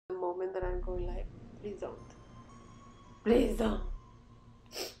the moment that I'm going like, please don't. Please don't.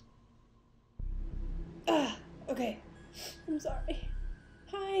 Okay. I'm sorry.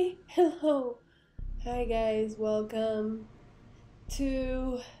 Hi. Hello. Hi guys. Welcome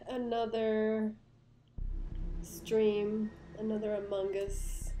to another stream. Another Among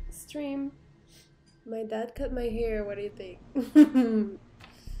Us stream. My dad cut my hair. What do you think?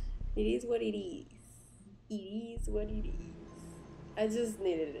 It is what it is. It is what it is. I just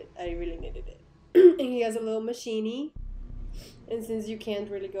needed it. I really needed it. And he has a little machine-y. And since you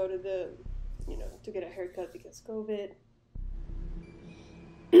can't really go to the, to get a haircut because COVID,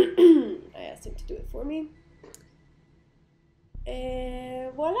 I asked him to do it for me.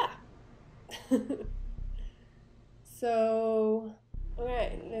 And voila. So,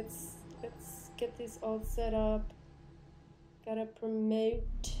 alright, let's get this all set up. Gotta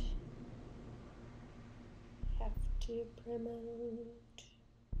promote. Have to promote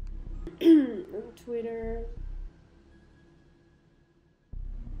on Twitter.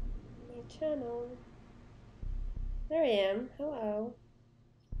 My channel. There I am. Hello.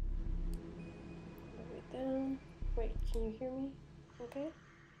 Wait down. Wait, can you hear me? Okay.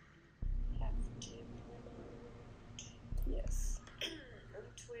 Have to promote. Yes. On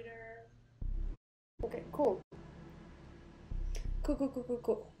Twitter. Okay, cool.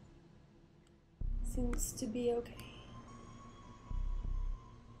 Cool. Seems to be okay.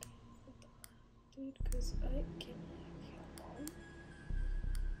 Because I can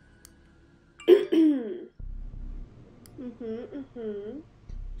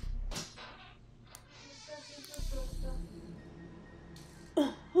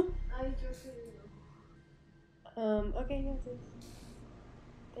okay, yes.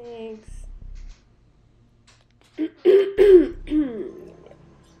 Thanks.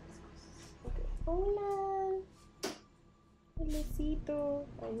 Okay. Hola. Helocito.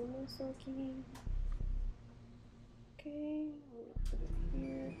 Hay unos aquí. Okay, I'm gonna put it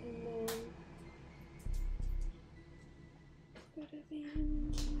here and then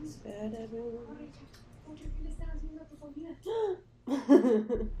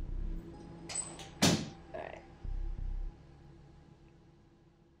Alright.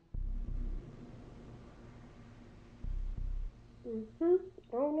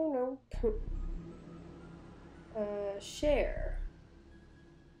 Oh no. Share.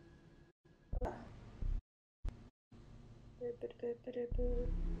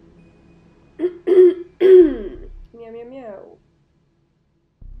 Meow.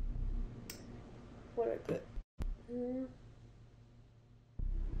 What do I put?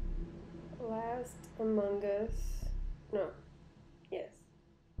 Last Among Us. No. Yes.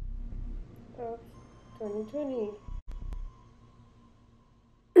 Of 2020.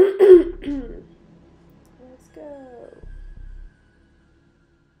 Let's go.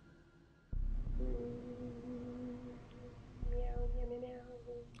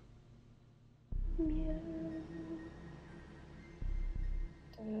 Meow.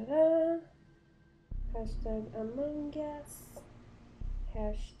 Da-da-da. Hashtag Among Us.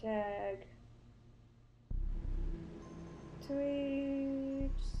 Hashtag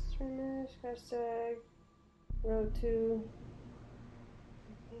Twitch streamers. Hashtag Road to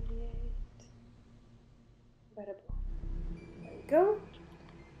 88. Bada boom. There we go.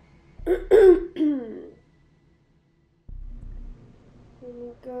 Let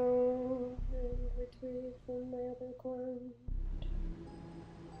me go and retweet from my other account.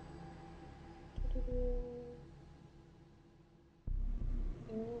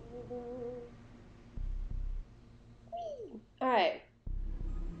 Alright.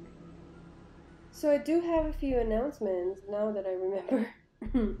 So I do have a few announcements now that I remember.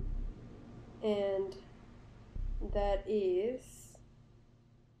 And that is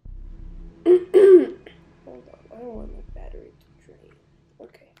hold on, I don't want my battery to drain.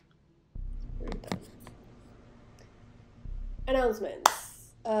 Okay. We're done. Announcements.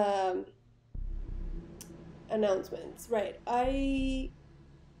 Right. I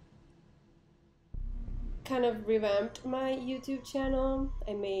kind of revamped my YouTube channel.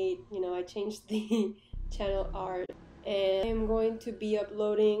 I changed the channel art, and I'm going to be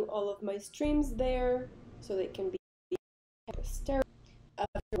uploading all of my streams there so they can be stereo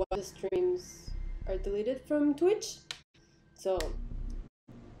after the streams are deleted from Twitch. So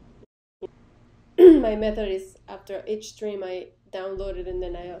my method is after each stream I download it and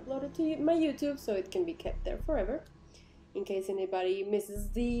then I upload it to my YouTube so it can be kept there forever. In case anybody misses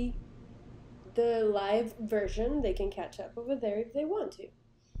the live version, they can catch up over there if they want to.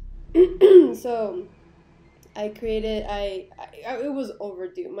 So I created, it was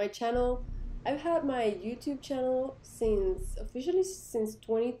overdue. My channel I've had my YouTube channel officially since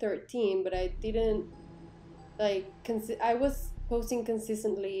 2013, but I didn't like I was posting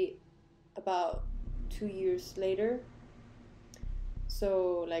consistently about 2 years later,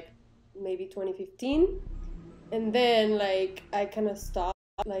 so like maybe 2015, and then like I kind of stopped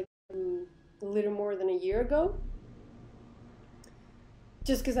like a little more than a year ago,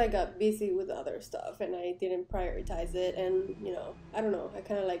 just because I got busy with other stuff and I didn't prioritize it, and I don't know, I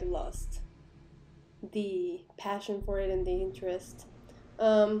kind of like lost the passion for it and the interest.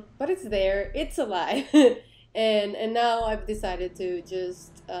 But it's there, it's alive, and now I've decided to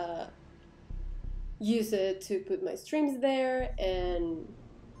just use it to put my streams there, and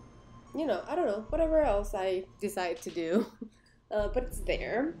I don't know, whatever else I decide to do. But it's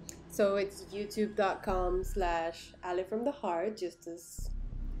there. So it's youtube.com/Ali from the heart, just as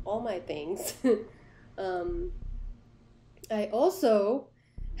all my things. I also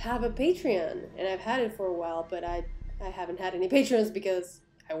have a Patreon, and I've had it for a while, but I haven't had any patrons because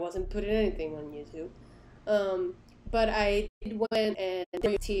I wasn't putting anything on YouTube. But I went and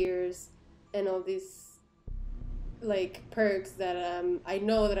tiers and all these like perks that I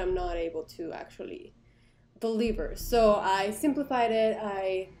know that I'm not able to actually deliver. So I simplified it.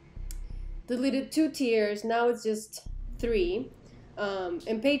 I deleted 2 tiers. Now it's just 3.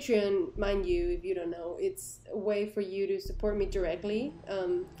 And Patreon, mind you, if you don't know, it's a way for you to support me directly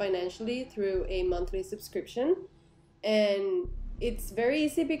financially through a monthly subscription. And it's very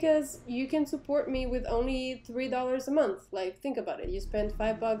easy because you can support me with only $3 a month. Like, think about it. You spend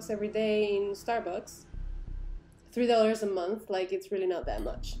 $5 every day in Starbucks. $3 a month, like, it's really not that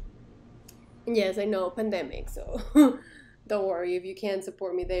much. And yes, I know, pandemic, so don't worry if you can't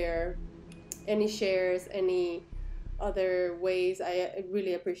support me there. Any shares, any other ways, I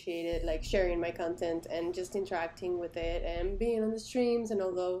really appreciate it, like sharing my content and just interacting with it and being on the streams and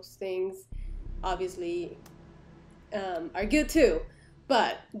all those things obviously are good too.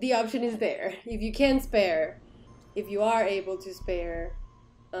 But the option is there. If you can spare, if you are able to spare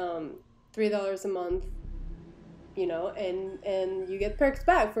 $3 a month, and you get perks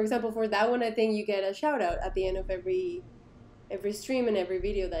back. For example, for that one, I think you get a shout out at the end of every stream and every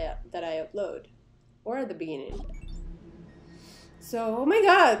video that I upload, or at the beginning. So, oh my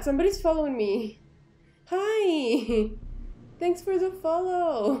god, somebody's following me. Hi! Thanks for the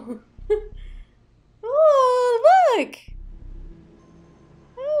follow. Oh, look!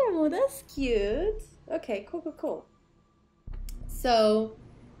 Oh, that's cute. Okay, cool. So,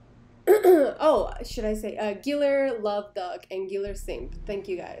 oh, should I say, Giller Love Dog and Giller Simp. Thank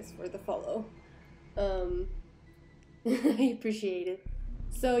you guys for the follow. I appreciate it.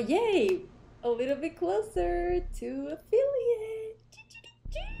 So, yay! A little bit closer to affiliate.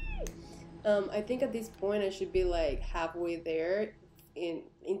 I think at this point I should be like halfway there in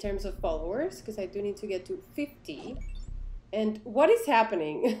terms of followers, because I do need to get to 50. And what is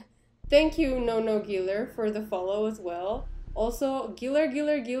happening? Thank you, No Giller, for the follow as well. Also,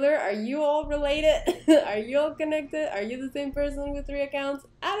 Giller, are you all related? Are you all connected? Are you the same person with 3 accounts?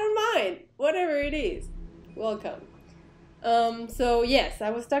 I don't mind. Whatever it is. Welcome. So yes,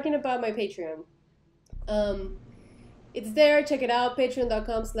 I was talking about my Patreon. It's there, check it out,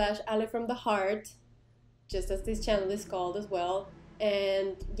 patreon.com/Ali from the heart, just as this channel is called as well.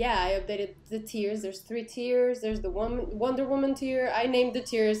 And yeah, I updated the tiers. There's 3 tiers. There's the Wonder Woman tier. I named the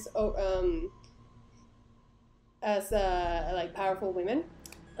tiers as like powerful women.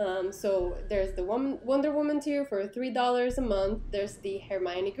 So there's the Wonder Woman tier for $3 a month. There's the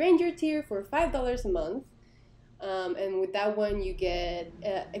Hermione Granger tier for $5 a month. And with that one, you get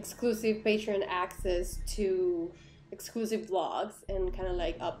exclusive Patreon access to exclusive vlogs and kind of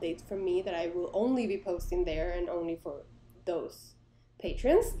like updates from me that I will only be posting there and only for those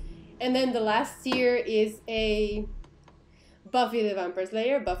patrons. And then the last tier is a Buffy the Vampire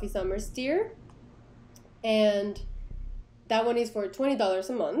Slayer, Buffy Summers tier. And that one is for $20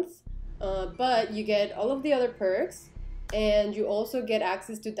 a month. But you get all of the other perks, and you also get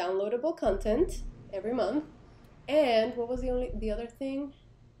access to downloadable content every month. And what was the other thing?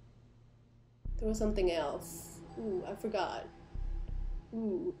 There was something else. Ooh, I forgot.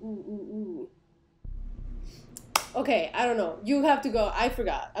 Ooh. Okay, I don't know. You have to go. I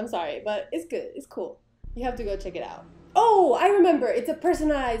forgot. I'm sorry, but it's good. It's cool. You have to go check it out. Oh, I remember. It's a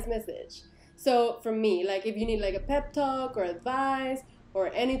personalized message. So from me, like if you need like a pep talk or advice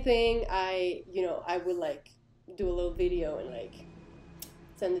or anything, I would like do a little video and like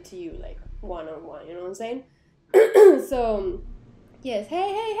send it to you like one-on-one. You know what I'm saying? So, yes,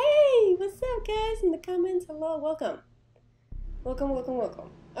 hey, what's up, guys, in the comments, hello, welcome.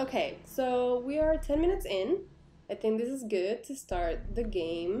 Okay, so we are 10 minutes in. I think this is good to start the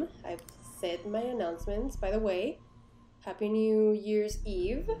game. I've said my announcements. By the way, Happy New Year's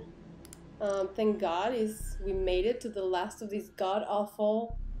Eve. Thank God we made it to the last of this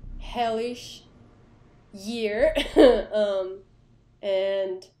god-awful, hellish year.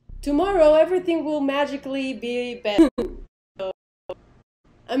 And tomorrow everything will magically be better. So,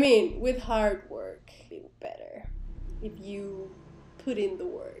 I mean, with hard work, it'll be better. If you put in the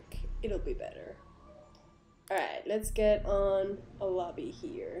work, it'll be better. Alright, let's get on a lobby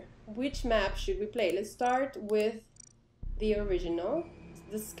here. Which map should we play? Let's start with the original,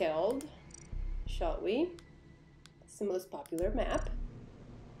 the Skeld, shall we? It's the most popular map.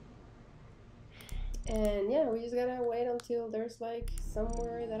 And yeah, we just gotta wait until there's like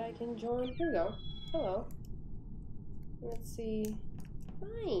somewhere that I can join. Here we go. Hello. Let's see.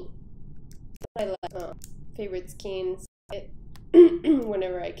 Hi. I like favorite skins.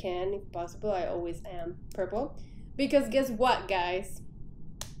 Whenever I can, if possible, I always am purple. Because guess what, guys?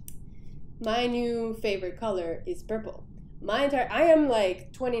 My new favorite color is purple. I am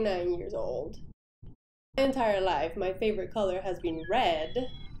like 29 years old. My entire life, my favorite color has been red.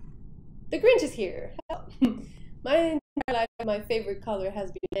 The Grinch is here. My entire life, my favorite color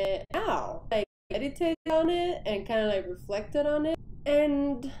has been red. Now, I meditated on it and kind of like reflected on it,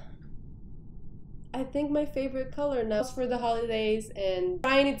 and I think my favorite color now is for the holidays and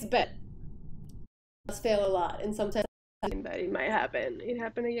trying its best. It does fail a lot, and sometimes I think that it might happen. It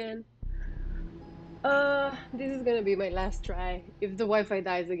happened again. This is gonna be my last try. If the Wi-Fi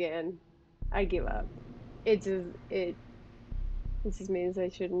dies again, I give up. It just means I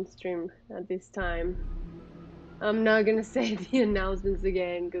shouldn't stream at this time. I'm not gonna say the announcements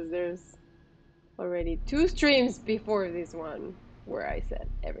again because there's already 2 streams before this one where I said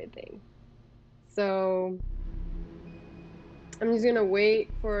everything. So I'm just gonna wait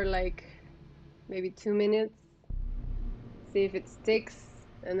for like maybe 2 minutes, see if it sticks,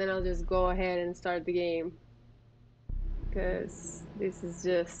 and then I'll just go ahead and start the game. Because this is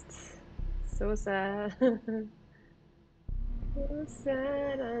just so sad. So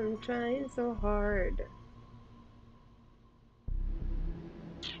sad, I'm trying so hard.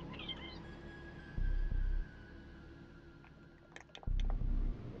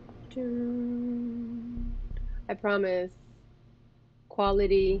 I promise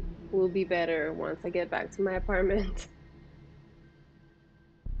quality will be better once I get back to my apartment.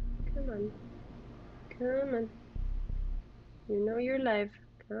 Come on. Come on. You know your life.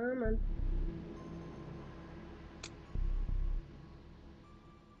 Come on.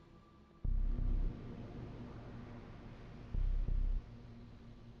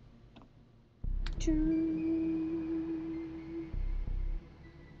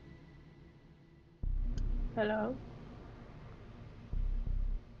 Hello?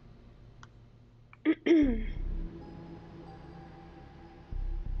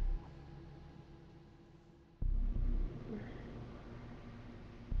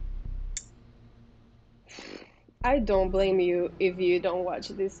 I don't blame you if you don't watch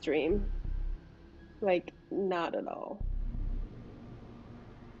this stream. Like, not at all.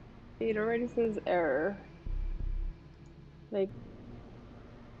 It already says error. Like,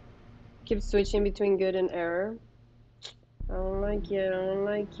 keep switching between good and error. I don't like it, I don't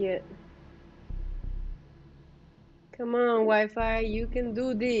like it. Come on, Wi-Fi, you can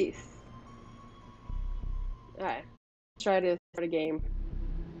do this. Alright, let's try to start a game.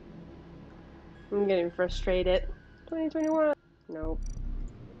 I'm getting frustrated. 2021. Nope.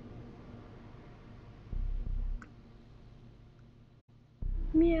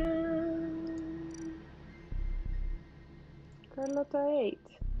 Meow. Carlotta 8.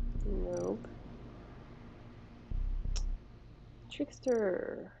 Nope.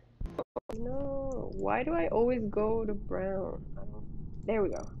 Trickster. No. Why do I always go to brown? I don't. There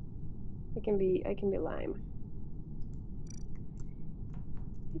we go. I can be lime.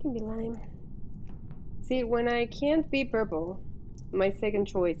 I can be lime. See, when I can't be purple, my second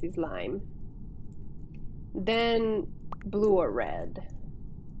choice is lime. Then blue or red.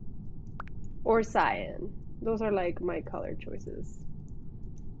 Or cyan. Those are like my color choices.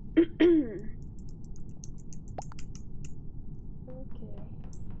 Okay.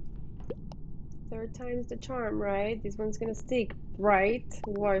 Third time's the charm, right? This one's gonna stick, right?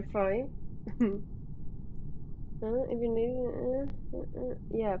 Wi-Fi. If you need,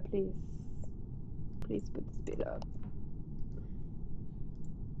 yeah, please. Please put the speed up.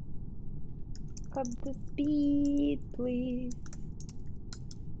 Up the speed, please.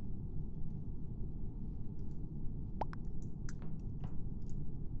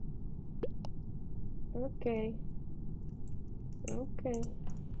 Okay. Okay.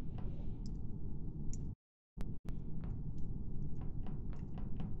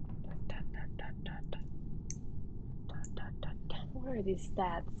 are these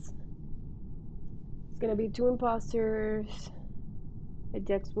stats? It's gonna be 2 imposters.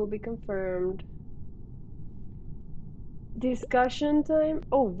 Ejects will be confirmed. Discussion time?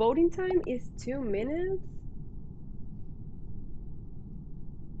 Oh, voting time is 2 minutes?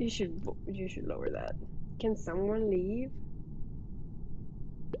 You should lower that. Can someone leave?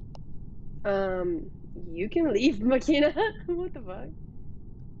 You can leave, Makina. What the fuck?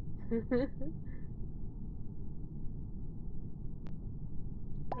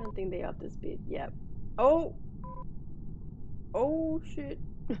 I don't think they up the speed. Yep. Oh! Oh shit.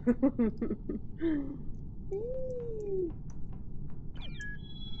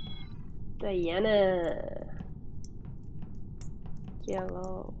 Diana.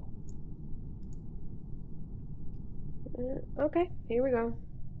 Yellow. Okay, here we go.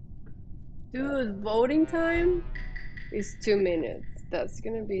 Dude, voting time is 2 minutes. That's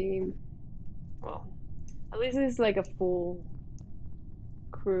gonna be, well, at least it's like a full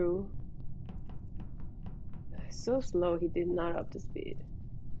crew. So slow, he did not up the speed.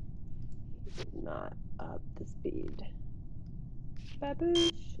 He did not up the speed.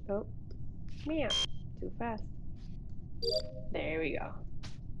 Baboosh. Oh, meow. Too fast. There we go.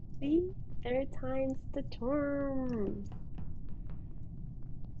 See? Third time's the charm.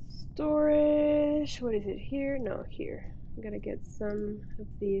 Storage. What is it here? No, here. I'm gonna get some of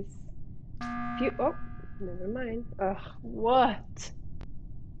these. Oh, never mind. Ugh, what?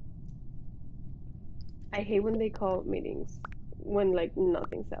 I hate when they call meetings when like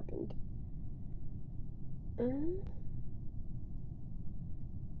nothing's happened.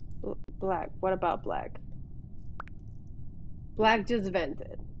 Black. What about black? Black just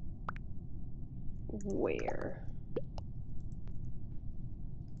vented. Where?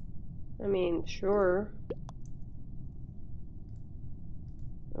 I mean, sure.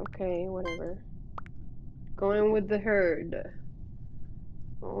 Okay, whatever. Going with the herd.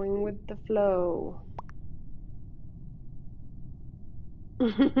 Going with the flow.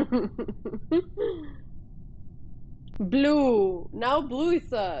 Blue. Now blue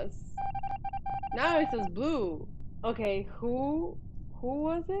is us. Now it says blue. Okay, who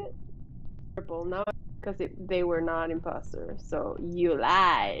was it? Purple. Now because they were not imposters, so you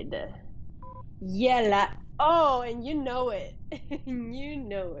lied. Yeah, oh, and you know it. You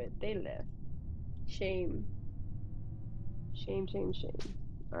know it. They left. Shame. Shame, shame, shame.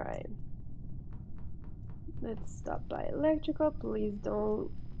 Alright. Let's stop by electrical. Please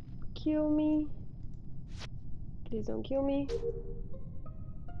don't kill me. Please don't kill me.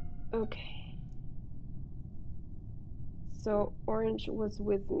 Okay. So orange was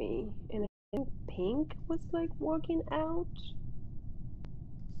with me, and I think pink was like walking out.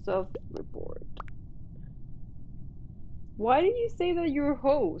 Soft report. Why did you say that you're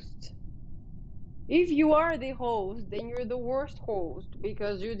host? If you are the host, then you're the worst host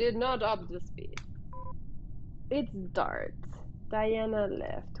because you did not up the speed. It's Dart. Diana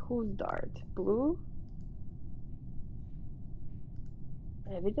left. Who's Dart? Blue?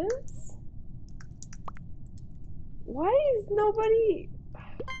 Evidence? Why is nobody...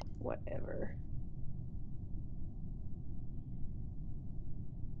 Whatever.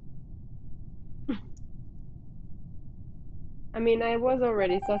 I mean, I was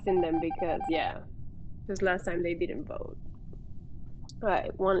already sussing them because, yeah, because last time they didn't vote.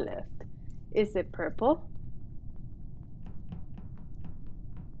 Alright, one left. Is it purple?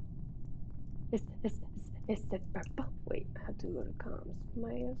 Is it purple? Wait, I have to go to comms.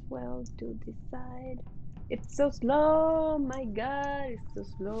 Might as well do this side. It's so slow! My god, it's so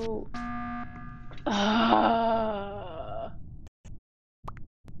slow. Ah,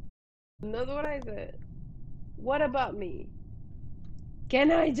 that's what I said. What about me?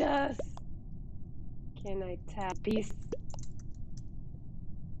 Can I tap peace?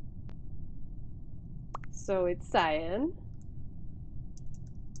 So it's cyan.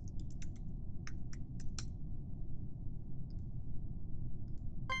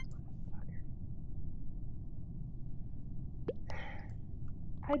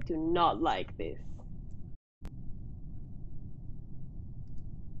 I do not like this.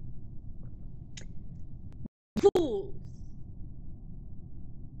 Fools!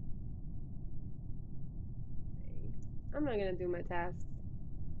 I'm not gonna do my tasks.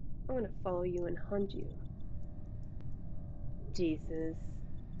 I'm gonna follow you and hunt you. Jesus.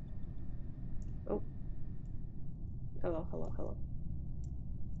 Oh. Hello, hello, hello.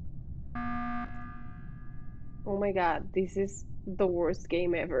 Oh my god, this is the worst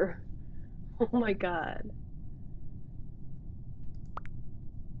game ever. Oh my god.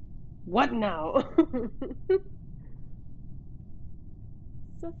 What now?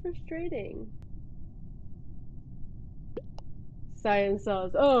 So frustrating. Science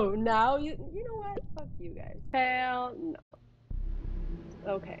sauce. Oh, now you know what? Fuck you guys. Hell no.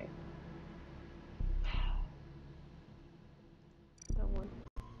 Okay. That one.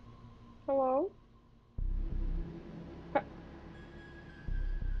 Hello?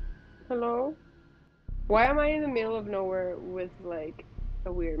 Hello? Why am I in the middle of nowhere with like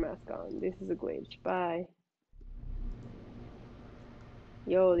a weird mask on? This is a glitch. Bye.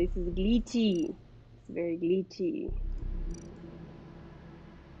 Yo, this is glitchy. It's very glitchy.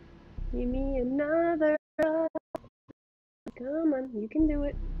 Give me another. Come on, you can do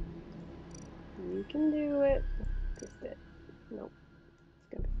it. You can do it. Twist it. Nope.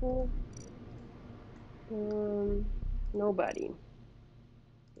 It's gonna be full. Nobody.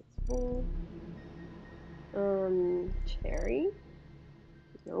 It's full. Cherry.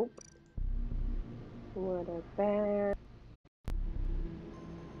 Nope. What a bad.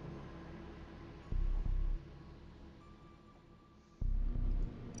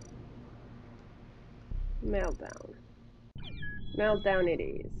 Meltdown. Meltdown it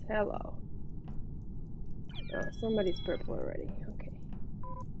is. Hello. Oh, somebody's purple already. Okay.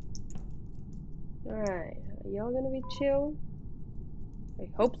 Alright. Are y'all gonna be chill? I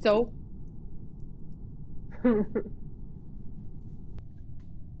hope so.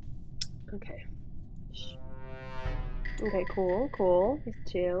 Okay. Okay, cool, cool.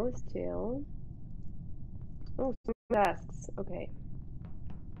 It's chill, it's chill. Oh, some masks. Okay.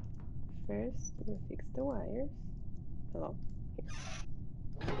 First, we fix the wires. Hello. Here.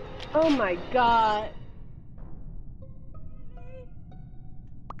 Oh my god! I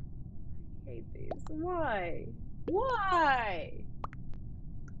hate this. Why? Why?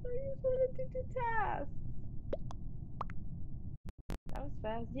 I just wanted to do tasks. That was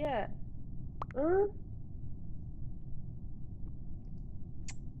fast, yeah. Huh?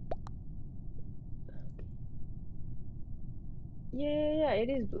 Yeah, it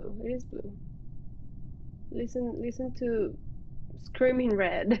is blue. It is blue. Listen to screaming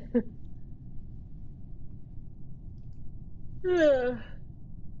red. Ugh.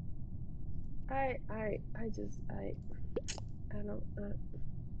 I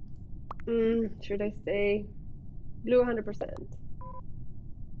don't. Should I stay blue 100%?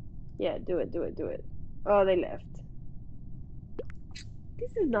 Yeah, do it, do it, do it. Oh, they left.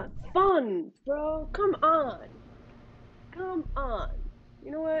 This is not fun, bro. Come on. Come on.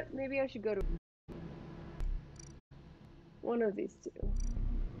 You know what? Maybe I should go to one of these two.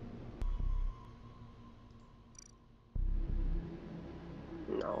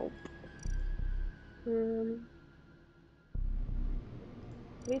 Nope.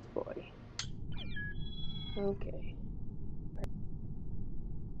 Rich boy. Okay.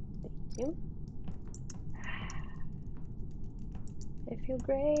 Thank you. I feel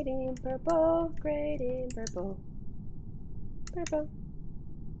great in purple. Great in purple. Purple.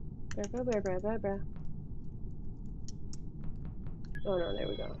 Purple, purple, purple. Oh no, there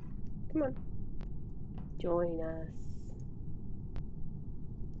we go. Come on. Join us.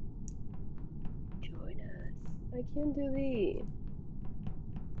 Join us. I can't do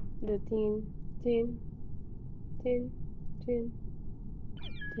the tin, tin, tin, tin,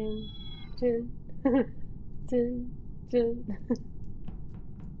 tin, tin, tin.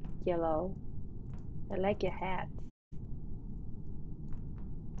 Yellow. I like your hat.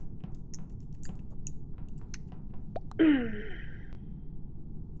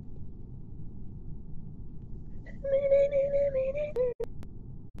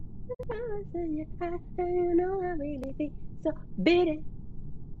 You know I really feel so beat it.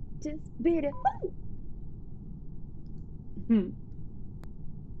 Just beat it.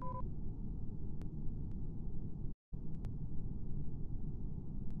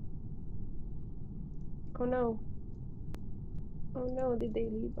 Oh no. Oh no, did they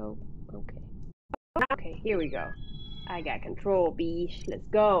leave? Oh, okay. Okay, here we go. I got control, beesh. Let's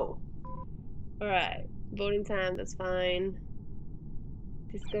go. Alright. Voting time, that's fine.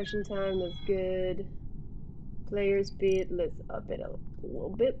 Discussion time, that's good. Player speed, let's up it a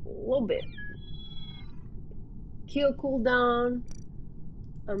little bit. Kill cooldown,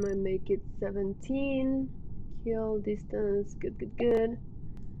 I'm gonna make it 17. Kill distance, good.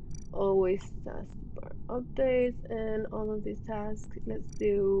 Always taskbar updates and all of these tasks. Let's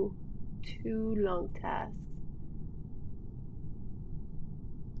do 2 long tasks.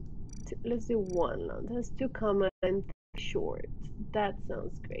 Let's do 1 long task, 2 common, 3 short. That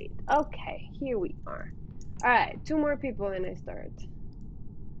sounds great. Okay, here we are. Alright, 2 more people and I start.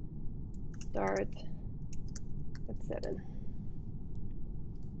 Start at 7.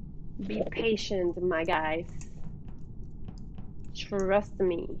 Be patient, my guys. Trust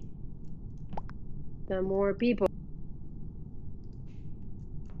me. The more people.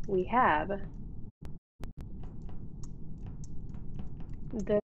 we have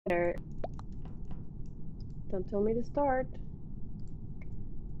the... Don't tell me to start.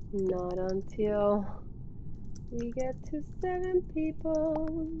 Not until we get to 7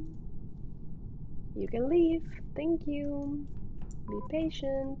 people. You can leave. Thank you. Be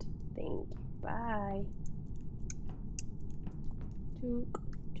patient. Thank you. Bye. Took,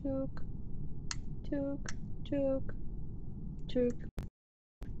 took, took, took, took,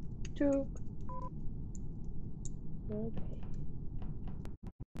 took. Okay.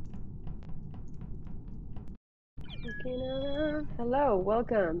 Looking around. Hello,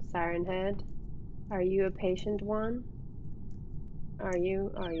 welcome, Siren Head. Are you a patient one? Are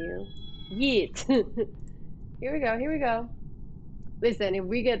you? Yeet! Here we go, here we go. Listen, if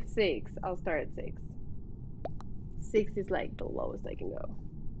we get 6, I'll start at 6. 6 is like the lowest I can go.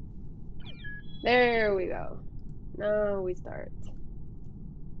 There we go. Now we start.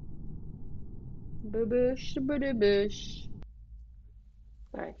 Boo-boosh, boo-boosh.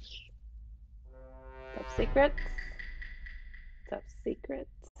 Alright. Top secret. Top secret.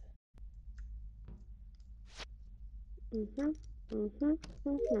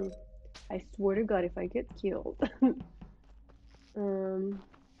 I swear to God, if I get killed.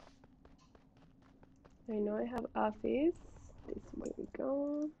 I know I have office. This way we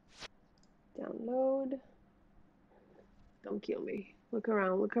go. Download. Don't kill me. Look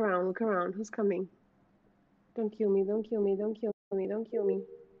around, look around, look around. Who's coming? Don't kill me, don't kill me, don't kill me, don't kill me.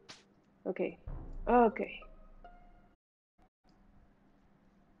 Okay. Okay.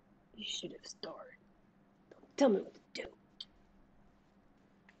 You should have started. Don't tell me what to do.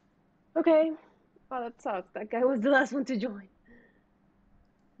 Okay. Oh, that sucks. That guy was the last one to join.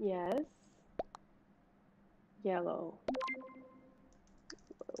 Yes. Yellow.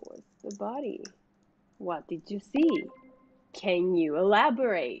 Where was the body? What did you see? Can you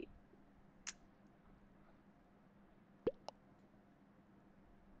elaborate?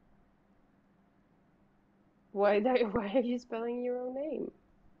 Why are you spelling your own name?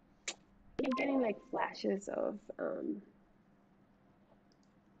 I'm getting like flashes of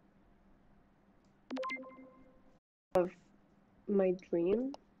my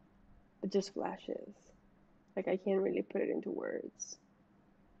dream, but just flashes. Like I can't really put it into words.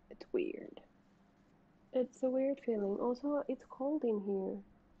 It's weird. It's a weird feeling. Also, it's cold in here.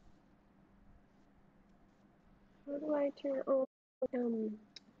 How do I turn on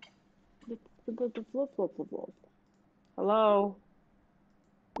the flow? Hello?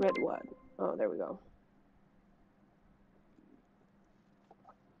 Red what? Oh, there we go.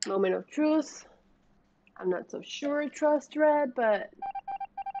 Moment of truth. I'm not so sure trust red, but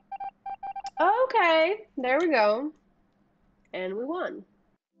okay, there we go. And we won.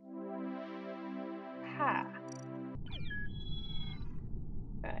 Ha.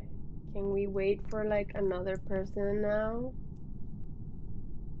 Alright. Can we wait for like another person now?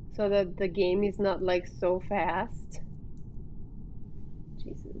 So that the game is not like so fast.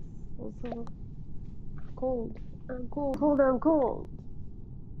 Jesus. Also cold. I'm cold, I'm cold.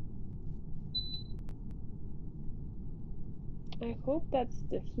 I hope that's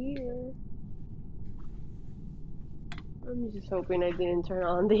the here. I'm just hoping I didn't turn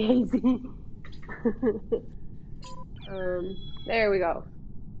on the AC. There we go.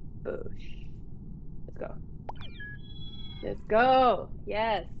 Boosh. Let's go. Let's go.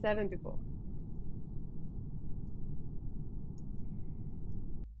 Yes, 7 people.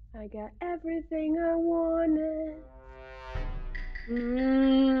 I got everything I wanted.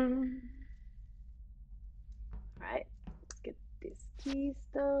 Alright, let's get these keys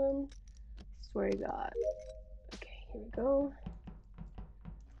done. Swear to God. Okay, here we go.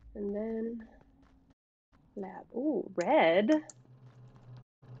 And then lab. Ooh, red.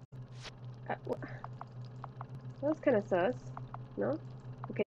 That's kind of sus. No?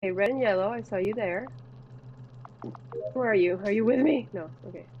 Okay, red and yellow. I saw you there. Where are you? Are you with me? No.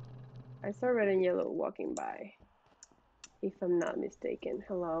 Okay. I saw red and yellow walking by. If I'm not mistaken.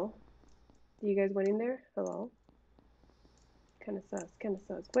 Hello? Do you guys went in there? Hello? Kind of sus. Kind of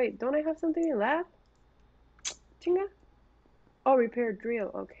sus. Wait, don't I have something in lab? Chinga? Oh, repair drill.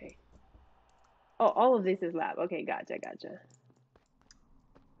 Okay. Oh, all of this is lab. Okay, gotcha.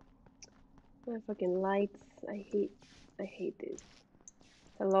 My fucking lights. I hate this.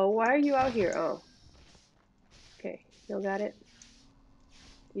 Hello, why are you out here? Oh. Okay, you got it?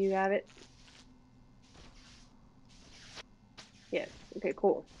 You got it? Yes. Okay,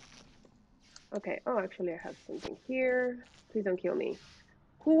 cool. Okay, oh, actually I have something here. Please don't kill me.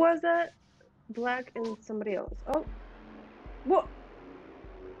 Who was that? Black and somebody else. Oh. What?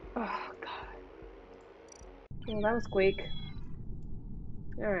 Oh, God. Well, that was quick.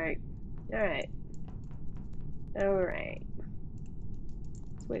 Alright. Alright. Alright.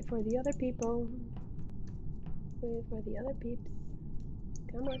 Let's wait for the other people. Wait for the other peeps.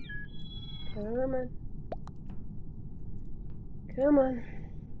 Come on. Come on. Come on.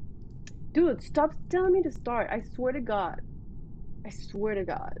 Dude, stop telling me to start. I swear to God. I swear to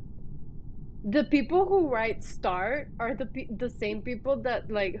God. The people who write start are the same people that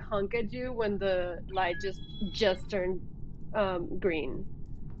like hunk at you when the light just turned green.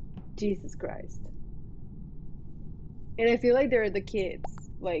 Jesus Christ. And I feel like they're the kids.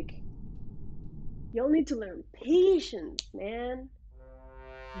 Like, y'all need to learn patience, man.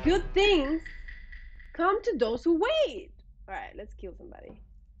 Good things come to those who wait. Alright, let's kill somebody.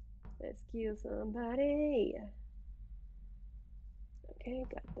 Let's kill somebody. Okay,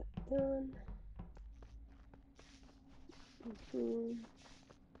 got that done.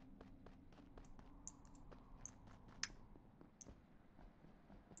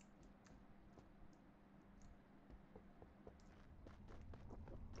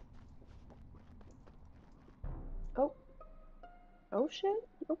 Oh. Oh shit.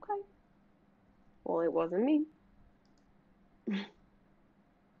 Okay. Well, it wasn't me.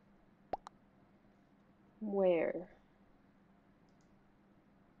 Where?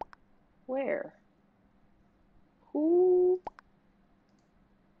 Where? Who?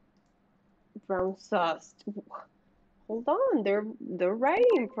 Brown sus. Hold on, they're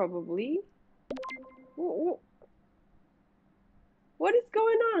writing probably. What is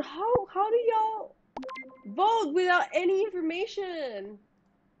going on? How do y'all vote without any information?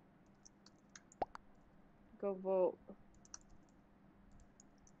 Go vote.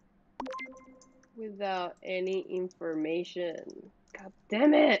 Without any information. God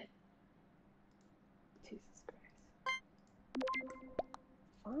damn it! Jesus Christ.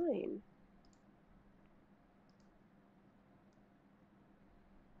 Fine.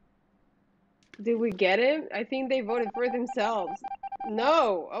 Did we get it? I think they voted for themselves.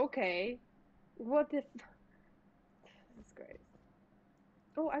 No, okay. What the Jesus Christ.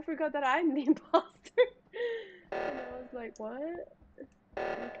 Oh, I forgot that I'm the imposter. And I was like, what?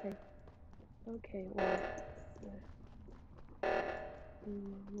 Okay. Okay, well.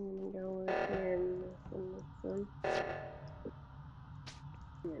 Go here and this.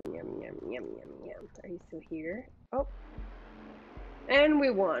 Yum, yum, yum, yum, yum, yum. Are you still here? Oh. And we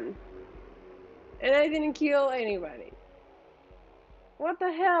won. And I didn't kill anybody. What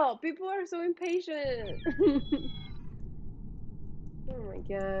the hell? People are so impatient. Oh my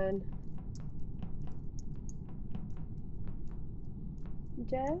god.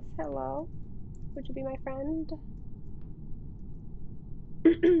 Jess, hello? Would you be my friend?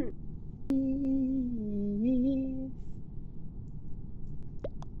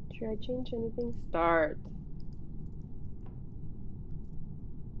 Should I change anything? Start.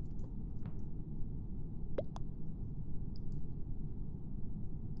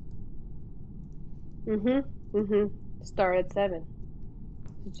 Start at 7.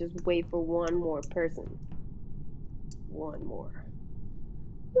 So just wait for one more person. One more.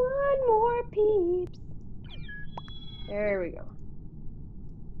 One more peeps. There we go.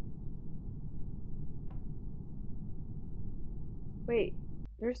 Wait,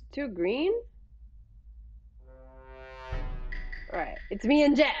 there's 2 green? Alright, it's me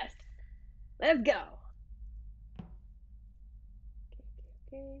and Jess. Let's go.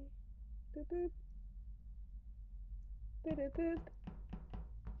 Okay. Boop boop. Boop boop boop.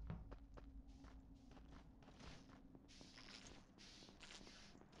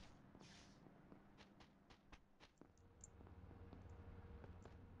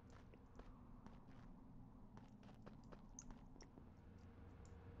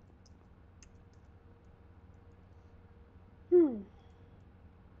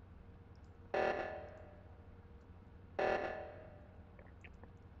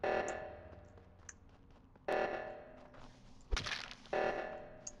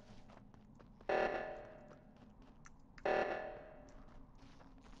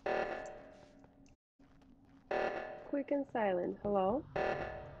 Quick and silent. Hello?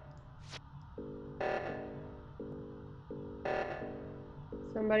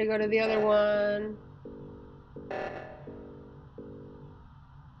 Somebody go to the other one.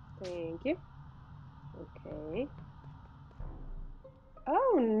 Thank you. Okay.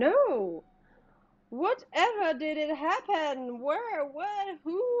 Oh no! Whatever did it happen? Where? What?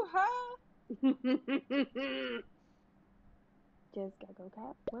 Who? Huh? Just gotta go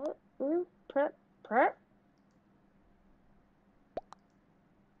cap. What? Prep. Prep.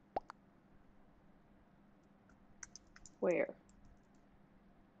 Where?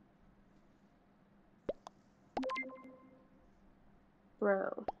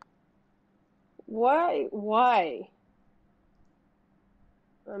 Brown. Why? Why?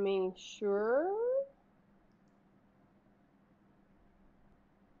 I mean, sure.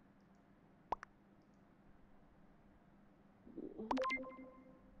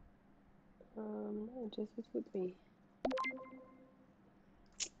 No, just it would be.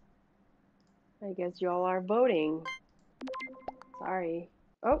 I guess y'all are voting. Sorry.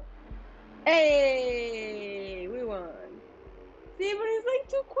 Oh. Hey, we won. See, but it's like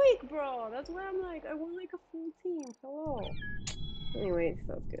too quick, bro. That's why I'm like, I want like a full team. Hello. Anyway,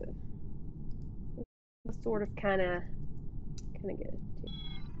 so good. Sort of, kind of good.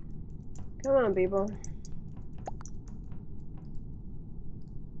 Come on, people.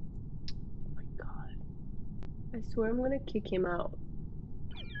 Oh my god. I swear I'm gonna kick him out.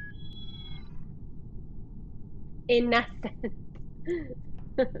 Innocent.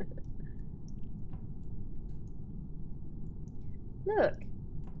 Look.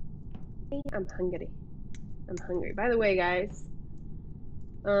 I'm hungry. I'm hungry. By the way, guys,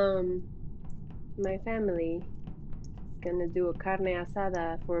 my family is gonna do a carne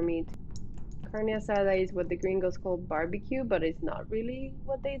asada for me. Carne asada is what the gringos call barbecue, but it's not really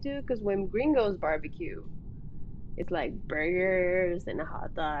what they do, because when gringos barbecue, it's like burgers and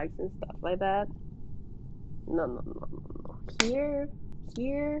hot dogs and stuff like that. No, no, no, no, no.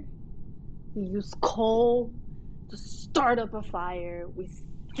 Here, we use coal to start up a fire. We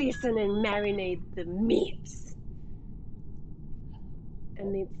season and marinate the meats.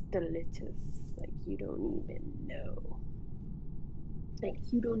 And it's delicious. Like, you don't even know. Like,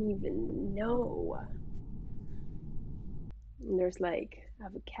 you don't even know. And there's like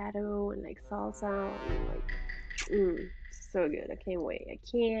avocado and like salsa and like, so good. I can't wait. I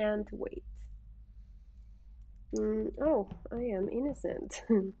can't wait. Oh, I am innocent.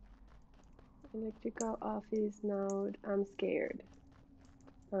 Electrical office node. I'm scared.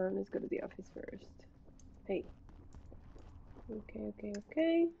 Let's go to the office first. Hey.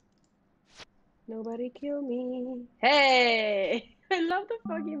 Okay. Nobody kill me. Hey! I love the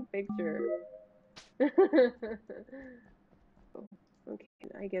fucking picture. Okay,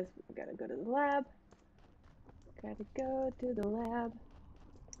 I guess we gotta go to the lab. Gotta go to the lab.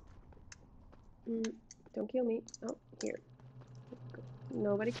 Don't kill me. Oh, here.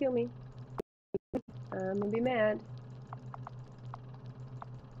 Nobody kill me. I'm gonna be mad.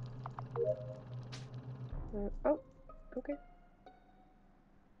 Oh, okay.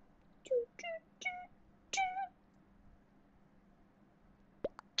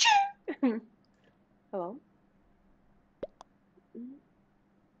 Hello?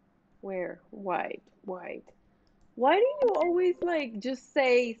 Where? White. Why do you always like just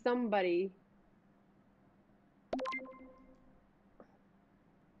say somebody?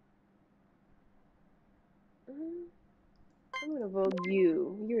 I'm gonna vote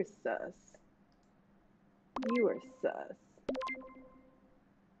you. You're sus. You are sus.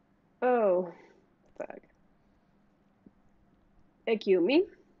 Oh, fuck. Accuse me.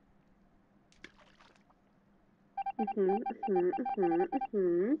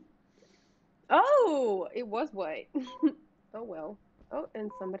 Oh, it was white. Oh well. Oh,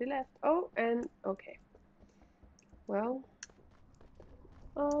 and somebody left. Oh, and okay. Well,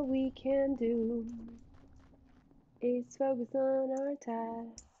 all we can do is focus on our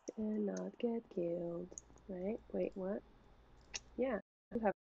task and not get killed. Right? Wait, what? Yeah, you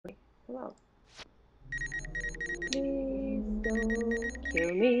have. Hello. Please don't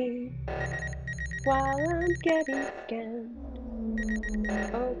kill me while I'm getting scanned.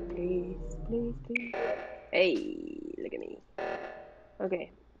 Oh, please. Hey, look at me.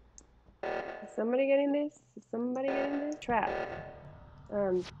 Okay. Is somebody getting this? Trap.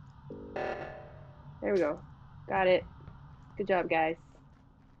 There we go. Got it. Good job, guys.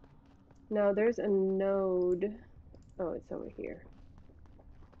 Now there's a node. Oh, it's over here.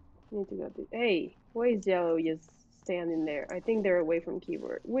 Need to go to. Hey, why is yellow just standing there? I think they're away from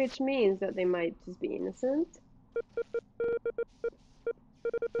keyboard, which means that they might just be innocent.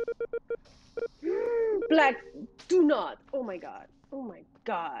 Black, do not. Oh my god. Oh my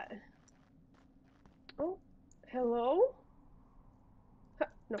god. Oh, hello?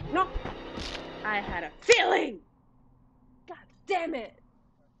 No. I had a feeling. God damn it.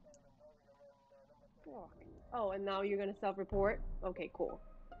 Fuck. Oh, and now you're gonna self-report? Okay, cool.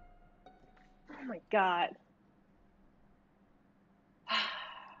 Oh my god.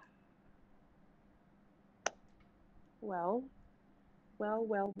 Well,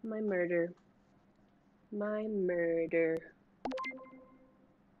 my murder.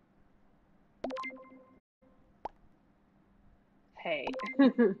 Hey.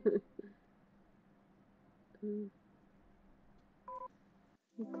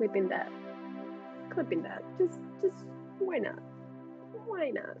 Clipping that. Clipping that. Just why not?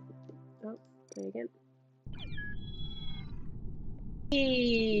 Why not? Oh, play again.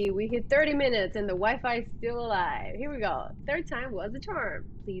 Hey, we hit 30 minutes and the Wi-Fi is still alive. Here we go. Third time was the charm.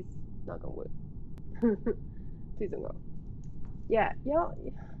 Please, knock on wood. Please don't go. Yeah, y'all.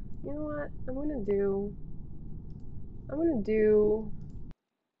 You know what? I'm gonna do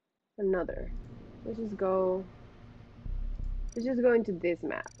another. Let's just go into this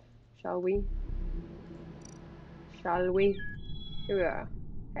map, shall we? Shall we? Here we are.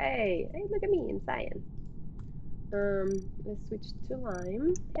 Hey, look at me in cyan. Let's switch to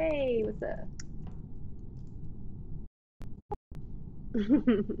lime. Hey, what's up?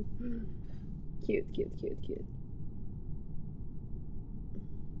 Cute.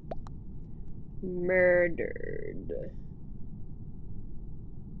 Murdered.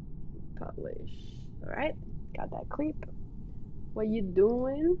 Publish. All right, got that creep. What you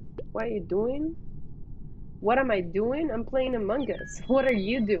doing? What are you doing? What am I doing? I'm playing Among Us. What are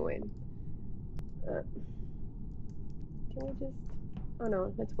you doing? Can we just... Oh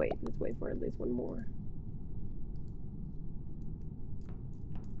no, let's wait. Let's wait for at least one more.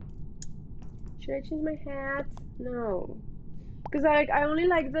 Should I change my hat? No. Because I only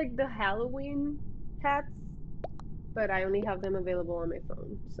like the Halloween hats, but I only have them available on my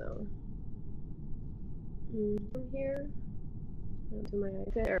phone, so... I'm here. I'll do my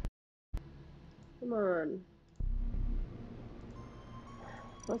eyes there. Come on.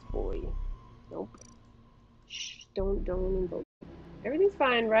 Plus boy. Nope. Shh, don't invoke. Everything's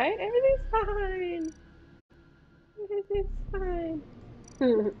fine, right? Everything's fine. Everything's fine.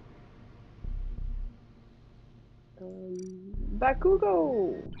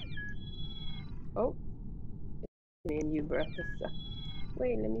 Bakugo. Oh, me and you, bro.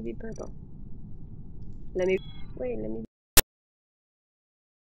 Wait, let me be purple. Let me. Wait, let me.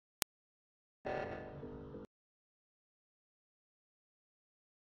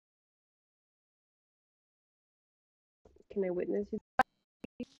 Can I witness you?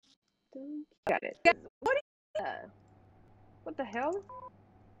 Got it. What is that? What the hell?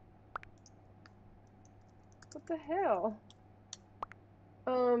 What the hell?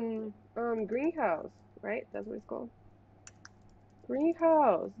 Greenhouse, right? That's what it's called.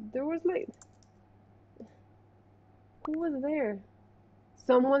 Greenhouse. There was like, who was there?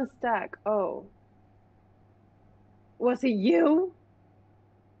 Someone stack. Oh, was it you?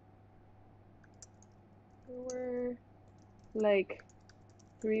 There were like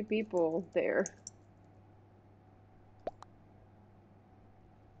 3 people there.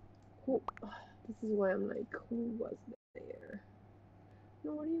 Who? This is why I'm like, who was there?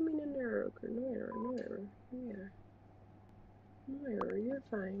 No, what do you mean an error? No error, no error. Yeah. No error, you're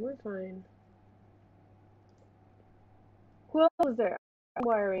fine, we're fine. Who else was there?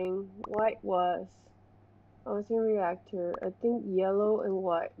 Wiring. White was. I was in reactor. I think yellow and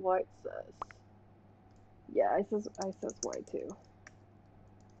white. White says. Yeah, I says white too.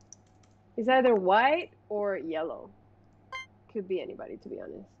 It's either white or yellow. Could be anybody, to be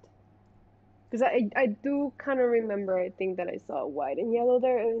honest. Because I do kind of remember, I think that I saw white and yellow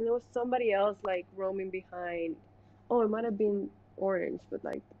there, and there was somebody else like roaming behind. Oh, it might have been orange, but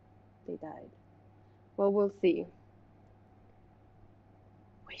like they died. Well, we'll see.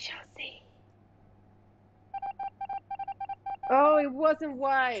 We shall see. Oh, it wasn't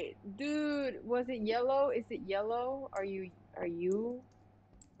white. Dude, was it yellow? Is it yellow? Are you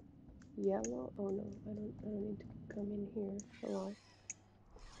yellow? Oh no, I don't need to come in here. Hello.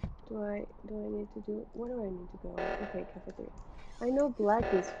 Do I need to do, where do I need to go? Okay, cafeteria. I know black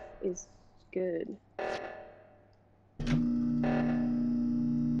is good.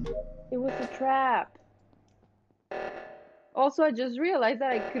 It was a trap. Also, I just realized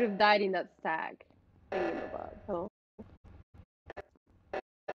that I could have died in that stack. Thingamabob. Hello?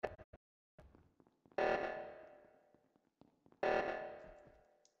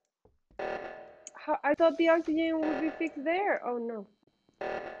 How, I thought the oxygen would be fixed there. Oh no.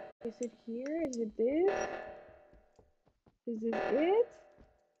 Is it here? Is it this? Is this it?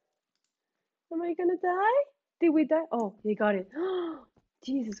 Am I gonna die? Did we die? Oh, they got it.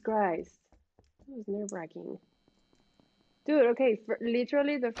 Jesus Christ. That was nerve-wracking. Dude, okay,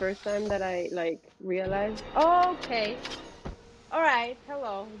 literally the first time that I, like, realized... Oh, okay. Alright,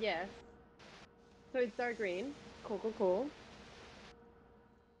 hello, yes. So it's dark green. Cool.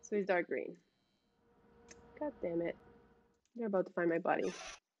 So it's dark green. God damn it. They're about to find my body.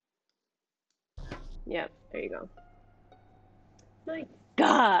 Yeah, there you go. My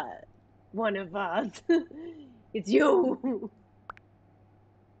God! One of us! It's you!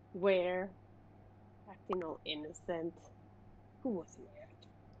 Where? Acting all innocent. Who was in there?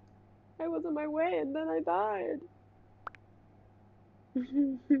 I was on my way and then I died.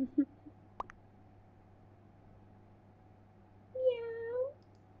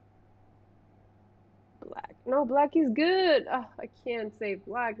 Black. No, black is good. Oh, I can't save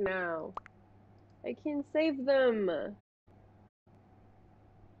black now. I can't save them.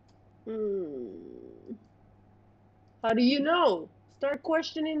 How do you know? Start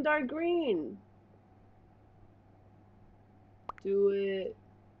questioning dark green. Do it.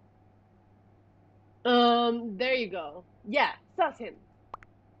 There you go. Yeah, sus him.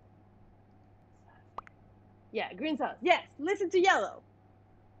 Yeah, green sus. Yes, listen to yellow.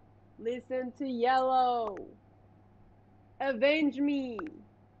 Listen to yellow. Avenge me.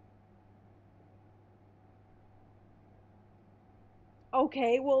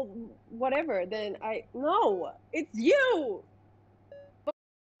 Okay, well, whatever. Then no, it's you.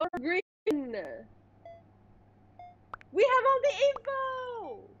 For green. We have all the info.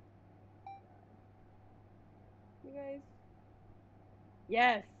 You guys.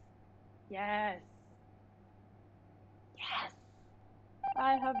 Yes. Yes. Yes.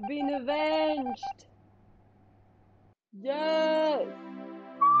 I have been avenged. Yes.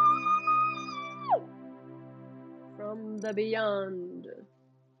 From the beyond.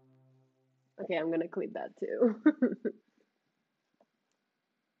 Okay, I'm gonna clip that too.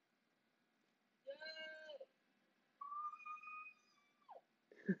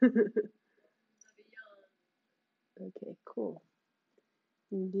 Okay, cool.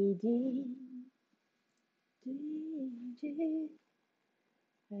 I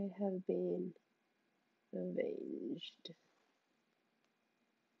have been avenged.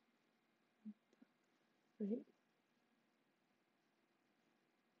 Right?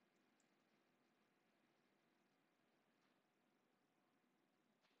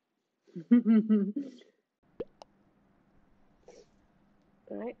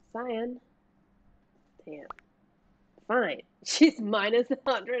 Alright, cyan. Damn. Fine. She's minus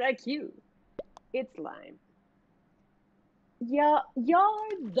 100 IQ. It's lime. Yeah, y'all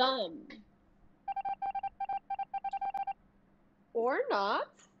are dumb. Or not.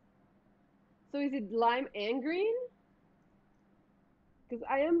 So is it lime and green? Because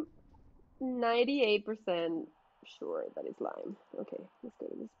I am 98% sure that it's lime. Okay, let's go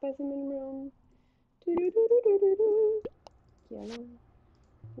to the specimen room. Yellow.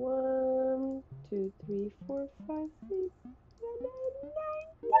 1, 2, 3, 4, 5, 6, 7, 8, 9,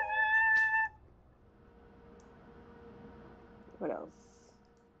 10. What else?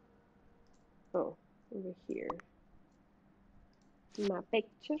 Oh, over here. My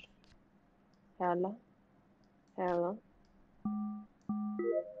picture. Hello. Hello.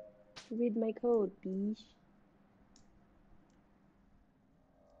 Read my code, bitch.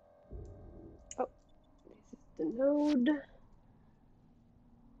 Oh, this is the node.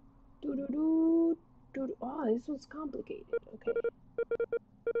 Doo-doo-doo. Doo-doo. Oh, this one's complicated. Okay.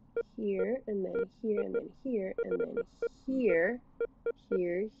 Here, and then here, and then here, and then here,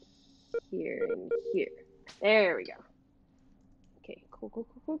 here, here, and here. There we go. Okay, cool, cool,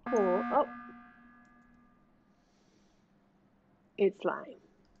 cool, cool, cool. Oh, it's lime.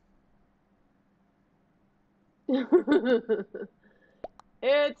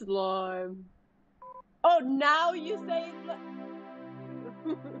 It's lime. Oh, now you say it's lime.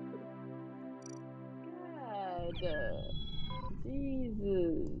 God.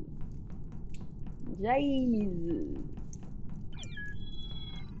 Jesus. Jesus.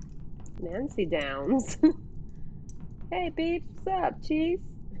 Nancy Downs. Hey, peeps, what's up, cheese?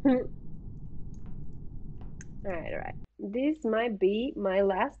 Alright. This might be my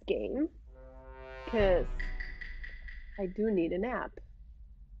last game, because I do need a nap.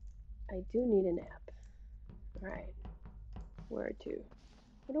 I do need a nap. Alright. Where to?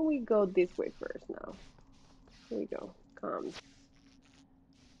 Why don't we go this way first now? Here we go. Comms.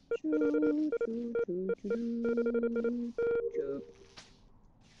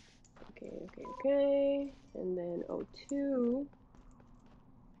 Okay. And then O2.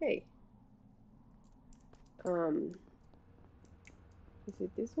 Hey. Is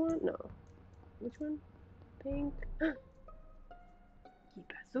it this one? No. Which one? Pink. ¿Qué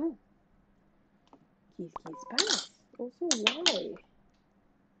pasó? ¿Qué pasa? Also, why?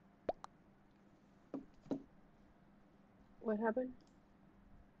 What happened?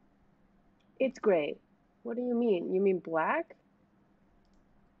 It's gray. What do you mean? You mean black?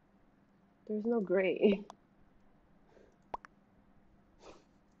 There's no gray.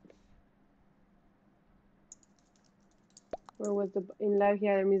 Or was the in life he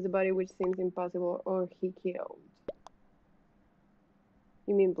either missed the body, which seems impossible, or he killed?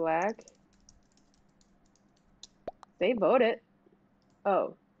 You mean black? They voted.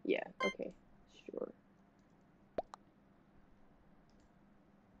 Oh, Yeah, okay, sure.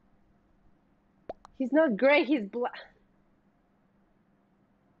 He's not gray, he's black.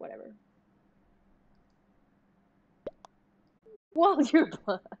 Whatever. Well, you're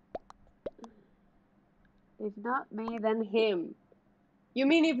black. If not me, then him. You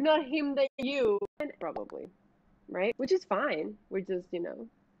mean if not him, then you? Probably, right? Which is fine. We're just, just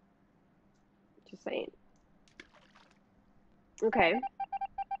saying. Okay.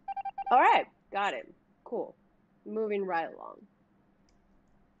 All right. Got it. Cool. Moving right along.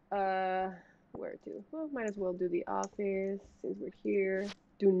 Where to? Well, might as well do the office since we're here.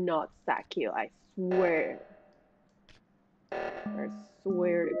 Do not sack you, I swear. I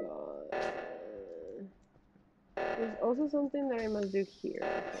swear to God. There's also something that I must do here.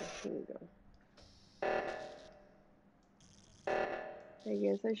 Okay, here we go. I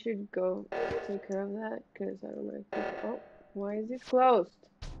guess I should go take care of that because I don't know if people... Oh, why is this closed?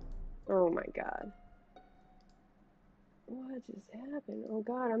 Oh my God. What just happened? Oh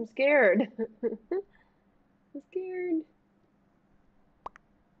God, I'm scared. I'm scared.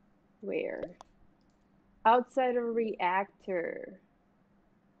 Where? Outside of reactor.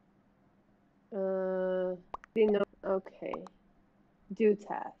 Didn't know. Okay. Do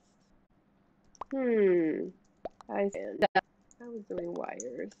test. I stand. I was doing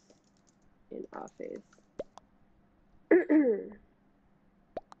wires in office.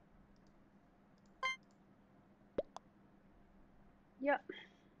 Yep.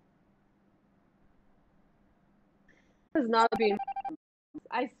 It's not being.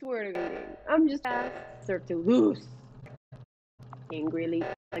 I swear to God. I'm just served to loose. Angrily,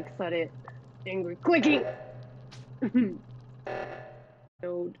 like said it. Angry clicking.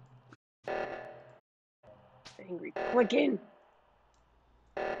 Node. Angry clicking.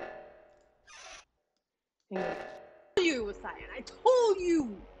 Angry. I told you, Cyan. I told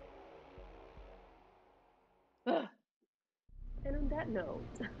you. Ugh. And on that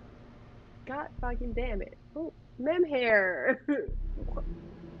note, God fucking damn it. Oh, mem hair.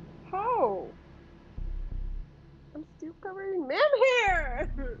 How? I'm still covered in mem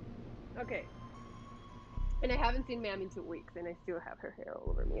hair. Okay. And I haven't seen Ma'am in 2 weeks, and I still have her hair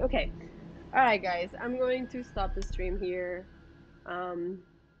all over me. Okay. Alright, guys. I'm going to stop the stream here.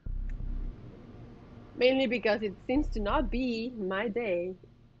 Mainly because it seems to not be my day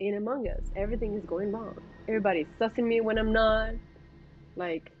in Among Us. Everything is going wrong. Everybody's sussing me when I'm not.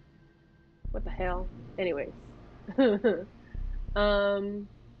 Like, what the hell? Anyways.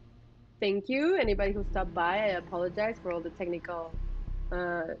 Thank you, anybody who stopped by. I apologize for all the technical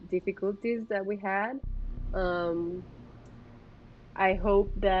difficulties that we had. I hope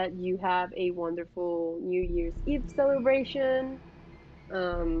that you have a wonderful New Year's Eve celebration.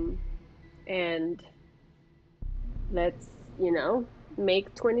 And let's,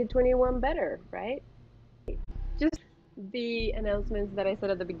 make 2021 better, right? Just the announcements that I said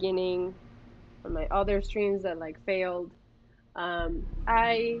at the beginning on my other streams that failed.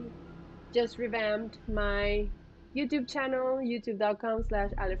 I just revamped my YouTube channel,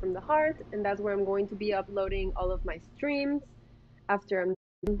 youtube.com/AleFromTheHeart, and that's where I'm going to be uploading all of my streams. After I'm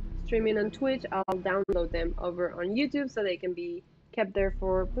done streaming on Twitch, I'll download them over on YouTube so they can be kept there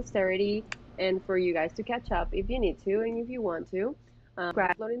for posterity and for you guys to catch up if you need to and if you want to.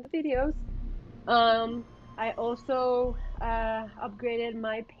 Uploading the videos. I also upgraded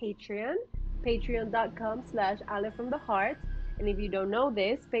my Patreon, patreon.com/AleFromTheHeart. And if you don't know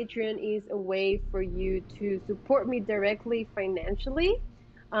this, Patreon is a way for you to support me directly financially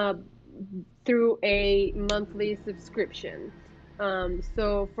through a monthly subscription.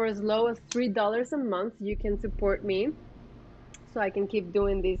 So for as low as $3 a month, you can support me so I can keep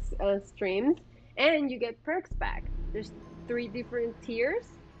doing these streams. And you get perks back. There's 3 different tiers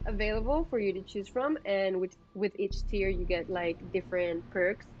available for you to choose from, and with each tier you get different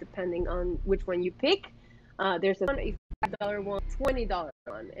perks depending on which one you pick. There's a $5 one, $20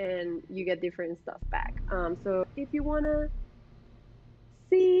 one, and you get different stuff back. So if you wanna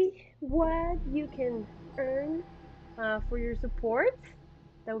see what you can earn for your support,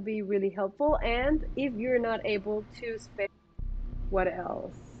 that would be really helpful. And if you're not able to spend, what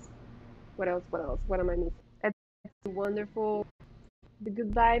else? What else? What else? What am I missing? It's wonderful, the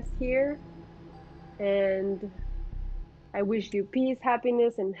good vibes here, and I wish you peace,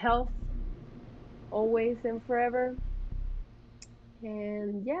 happiness, and health always and forever.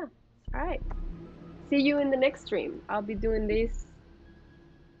 And yeah, all right. See you in the next stream. I'll be doing this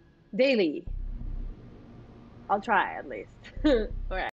daily. I'll try at least. All right.